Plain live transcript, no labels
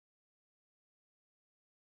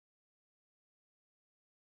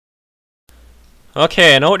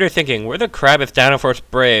Okay, I know what you're thinking. Where the crap is Dinosaur's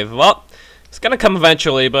Brave? Well, it's gonna come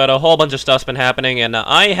eventually, but a whole bunch of stuff's been happening, and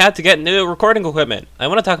I had to get new recording equipment. I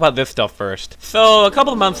want to talk about this stuff first. So, a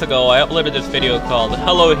couple of months ago, I uploaded this video called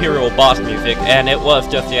Hello Hero Boss Music, and it was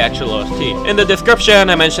just the actual OST. In the description,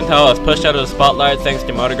 I mentioned how I was pushed out of the spotlight thanks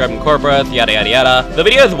to Monogram and Corporate, yada yada yada. The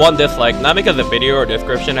video has one dislike, not because the video or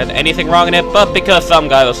description has anything wrong in it, but because some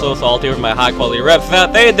guy was so salty with my high quality riffs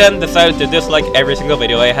that they then decided to dislike every single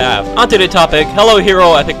video I have. Onto the topic, Hello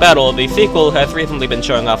Hero Epic Battle, the sequel has recently been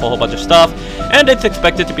showing off a whole bunch of stuff, and it's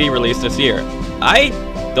expected to be released this year. I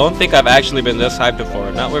don't think I've actually been this hyped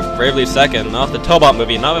before, not with Bravely Second, not with the Tobot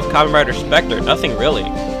movie, not with Kamen Rider Spectre, nothing really.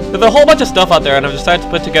 There's a whole bunch of stuff out there, and I've decided to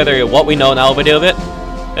put together a what we know now video of it.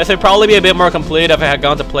 This would probably be a bit more complete if I had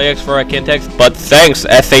gone to PlayX for a Kintex, but thanks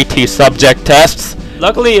SAT subject tests!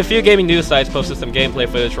 Luckily, a few gaming news sites posted some gameplay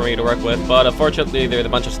footage for me to work with, but unfortunately there's a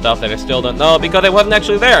bunch of stuff that I still don't know because I wasn't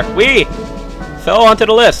actually there. So onto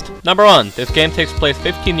the list. Number 1. This game takes place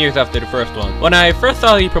 15 years after the first one. When I first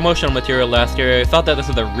saw the promotional material last year, I thought that this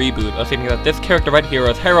was a reboot. I was thinking that this character right here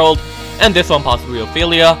was Harold, and this one possibly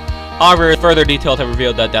Ophelia. However, further details have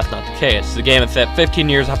revealed that that's not the case. The game is set 15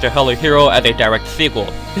 years after Hello Hero as a direct sequel.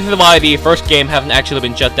 This is why the first game hasn't actually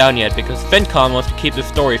been shut down yet, because Fincon wants to keep the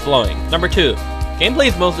story flowing. Number 2. Gameplay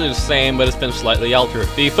is mostly the same, but it's been slightly altered.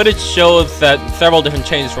 The footage shows that several different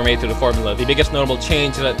changes were made to the formula. The biggest notable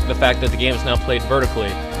change is the fact that the game is now played vertically.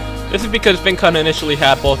 This is because Fincon initially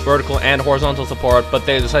had both vertical and horizontal support, but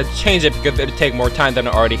they decided to change it because it would take more time than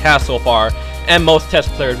it already has so far, and most test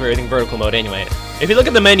players were using vertical mode anyway. If you look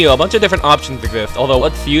at the menu, a bunch of different options exist, although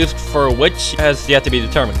what's used for which has yet to be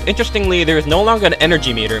determined. Interestingly, there is no longer an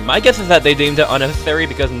energy meter. My guess is that they deemed it unnecessary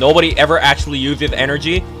because nobody ever actually uses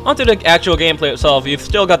energy. Onto the actual gameplay itself, you've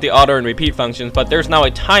still got the auto and repeat functions, but there's now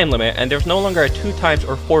a time limit, and there's no longer a 2 times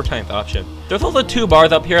or 4 times option. There's also 2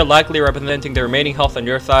 bars up here, likely representing the remaining health on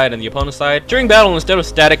your side and the opponent's side. During battle, instead of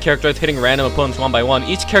static characters hitting random opponents one by one,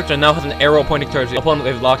 each character now has an arrow pointing towards the opponent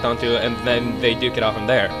they've locked onto, and then they duke it out from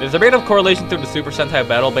there. There's a bit of correlation through the Super Sentai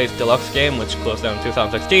Battle-based Deluxe game, which closed down in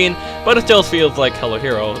 2016, but it still feels like Hello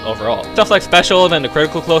Hero overall. Stuff like specials and the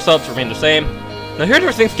critical close-ups remain the same. Now here's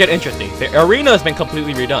where things get interesting. The arena has been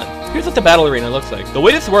completely redone. Here's what the battle arena looks like. The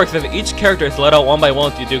way this works is that each character is let out one by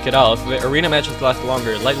one to duke it out, so the arena matches last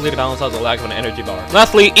longer, likely to balance out the lack of an energy bar.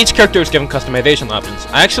 Lastly, each character is given customization options.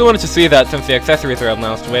 I actually wanted to see that since the accessories were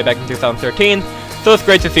announced way back in 2013, so it's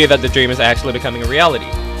great to see that the dream is actually becoming a reality.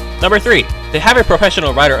 Number 3. They have a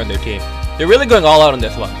professional writer on their team. They're really going all out on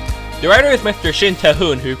this one. The writer is Mr. Shin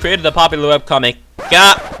Tae-hoon, who created the popular webcomic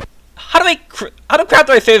how crap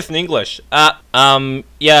do I say this in English? Yeah,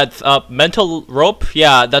 it's Mental Rope?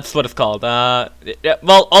 Yeah, that's what it's called. Yeah,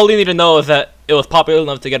 well, all you need to know is that it was popular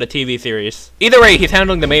enough to get a TV series. Either way, he's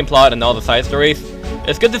handling the main plot and all the side stories.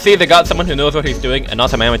 It's good to see they got someone who knows what he's doing, and not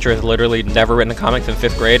some amateur who's literally never written a comic since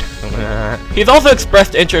 5th grade. He's also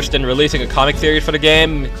expressed interest in releasing a comic series for the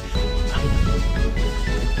game.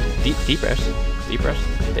 Deep breaths.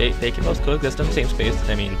 They can both coexist in the same space.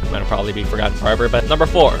 I mean, it'll probably be forgotten forever, but number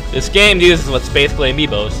 4. This game uses what's basically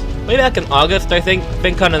amiibos. Way back in August, I think,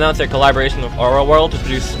 Fincon announced their collaboration with Aura World to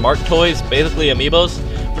produce smart toys, basically amiibos,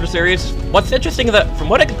 for the series. What's interesting is that, from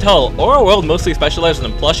what I can tell, Aura World mostly specializes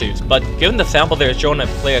in plushies, but given the sample they were shown at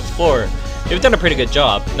Play Explorer, they've done a pretty good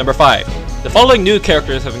job. Number 5. The following new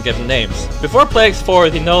characters have been given names. Before Play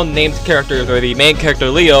X4, the known named characters were the main character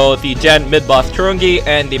Leo, the Gent mid-boss Turungi,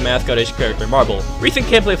 and the mascot-ish character Marble. Recent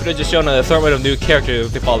gameplay footage has shown an assortment of new characters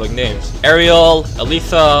with the following names: Ariel,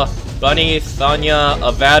 Elisa, Bunny, Sonya,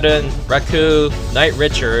 Abaddon, Raku, Knight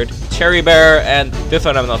Richard, Cherry Bear, and this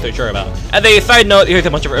one I'm not so sure about. As a side note, here's a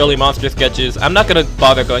bunch of early monster sketches. I'm not gonna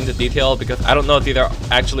bother going into detail because I don't know if these are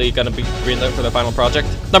actually gonna be greenlit for the final project.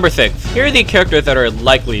 Number 6. Here are the characters that are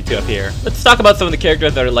likely to appear. Let's talk about some of the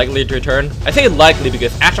characters that are likely to return. I say likely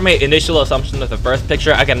because after my initial assumption of the first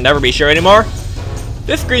picture, I can never be sure anymore.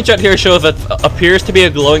 This screenshot here shows that appears to be a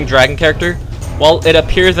glowing dragon character. While it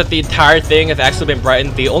appears that the entire thing has actually been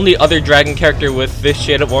brightened, the only other dragon character with this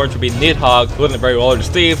shade of orange would be Nidhogg, who wasn't very well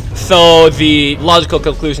received, so the logical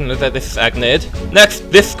conclusion is that this is Agnid. Next,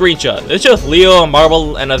 this screenshot. This shows Leo,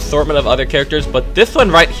 Marble, and an assortment of other characters, but this one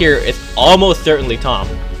right here is almost certainly Tom.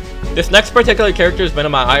 This next particular character has been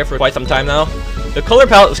in my eye for quite some time now. The color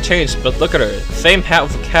palette has changed, but look at her. Same hat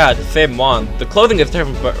with a cat, same wand. The clothing is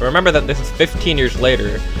different, but remember that this is 15 years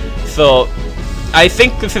later, so I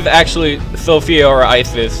think this is actually Sophia or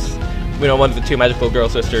Isis, one of the 2 magical girl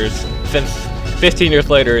sisters. Since 15 years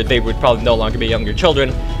later, they would probably no longer be younger children.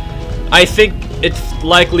 I think it's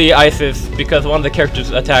likely Isis because one of the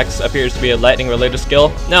character's attacks appears to be a lightning related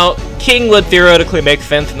skill. Now, King would theoretically make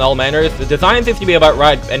sense in all manners. The design seems to be about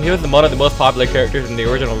right, and he was one of the most popular characters in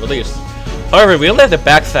the original release. However, we only have the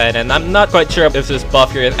backside, and I'm not quite sure if this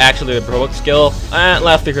buff here is actually the provoke skill.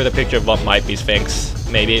 Lastly, here's a picture of what might be Sphinx.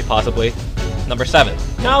 Maybe, possibly. Number 7.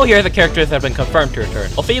 Now here are the characters that have been confirmed to return.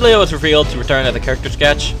 Ophelia was revealed to return as a character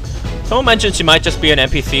sketch. Someone mentioned she might just be an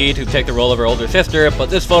NPC to take the role of her older sister, but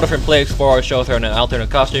this photo from Plague 4 shows her in an alternate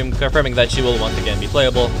costume, confirming that she will once again be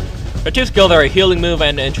playable. Her two skills are a healing move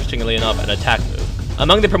and, interestingly enough, an attack move.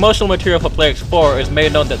 Among the promotional material for Plague 4, it is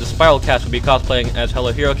made known that the Spiral cast will be cosplaying as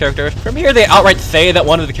Hello Hero characters. From here, they outright say that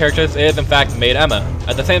one of the characters is in fact Maid Emma.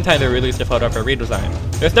 At the same time, they released a photo of her redesign.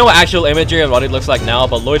 There's no actual imagery of what he looks like now,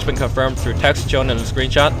 but Lloyd's been confirmed through text shown in a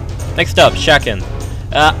screenshot. Next up, Shaken.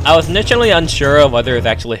 I was initially unsure of whether it's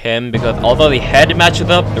actually him, because although the head matches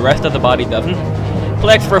up, the rest of the body doesn't.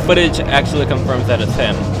 Plague 4 footage actually confirms that it's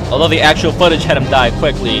him. Although the actual footage had him die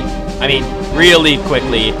quickly, I mean, really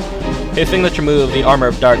quickly. His signature move, the Armor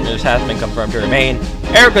of Darkness, has been confirmed to remain.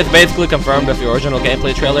 Eric was basically confirmed with the original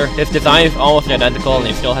gameplay trailer. His design is almost identical and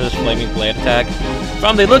he still has his flaming blade attack.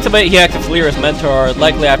 From the looks of it, he acts as Lyra's mentor,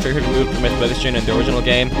 likely after he removed from his position in the original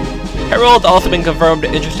game. Harold's also been confirmed,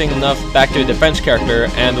 interesting enough, back to a defense character,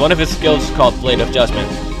 and one of his skills is called Blade of Judgment.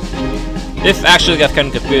 This actually gets kind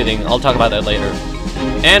of confusing, I'll talk about that later.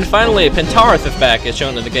 And finally, Pentaurus is back, as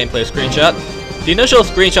shown in the gameplay screenshot. The initial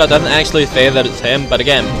screenshot doesn't actually say that it's him, but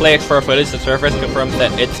again, Plague 4 footage that surfaced confirms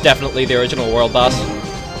that it's definitely the original world boss.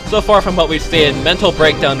 So far from what we've seen, Mental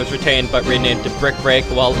Breakdown was retained but renamed to Brick Break,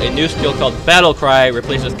 while a new skill called Battle Cry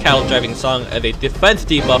replaces Cattle Driving Song as a defense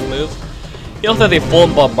debuff move. He also has a full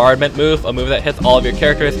bombardment move, a move that hits all of your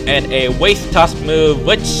characters, and a waist toss move,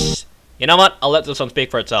 which, you know what, I'll let this one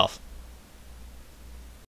speak for itself.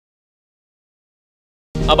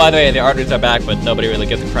 Oh, by the way, the artists are back, but nobody really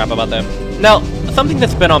gives a crap about them. Now, something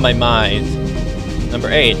that's been on my mind. Number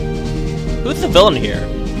 8. Who's the villain here?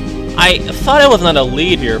 I thought I was not a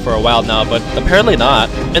lead here for a while now, but apparently not.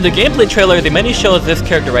 In the gameplay trailer, the menu shows this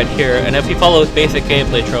character right here, and if he follows basic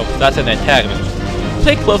gameplay tropes, that's an antagonist.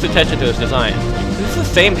 Pay close attention to his design. This is the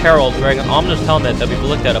same Harold wearing an ominous helmet that we've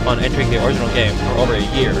looked at upon entering the original game for over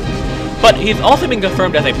a year. But he's also been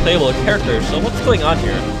confirmed as a playable character, so what's going on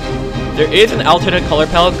here? There is an alternate color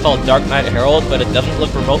palette called Dark Knight Herald, but it doesn't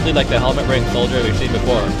look remotely like the helmet-wearing soldier we've seen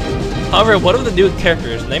before. However, one of the new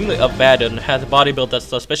characters, namely Abaddon, has a body build that's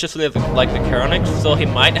suspiciously like the Charonics, so he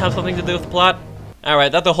might have something to do with the plot.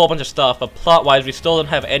 Alright, that's a whole bunch of stuff, but plot-wise we still don't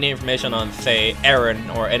have any information on, say,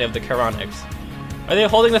 Eren or any of the Charonics. Are they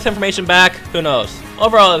holding this information back? Who knows?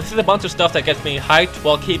 Overall, this is a bunch of stuff that gets me hyped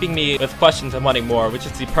while keeping me with questions and wanting more, which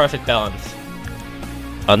is the perfect balance.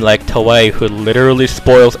 Unlike Toei, who literally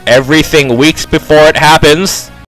spoils everything weeks before it happens.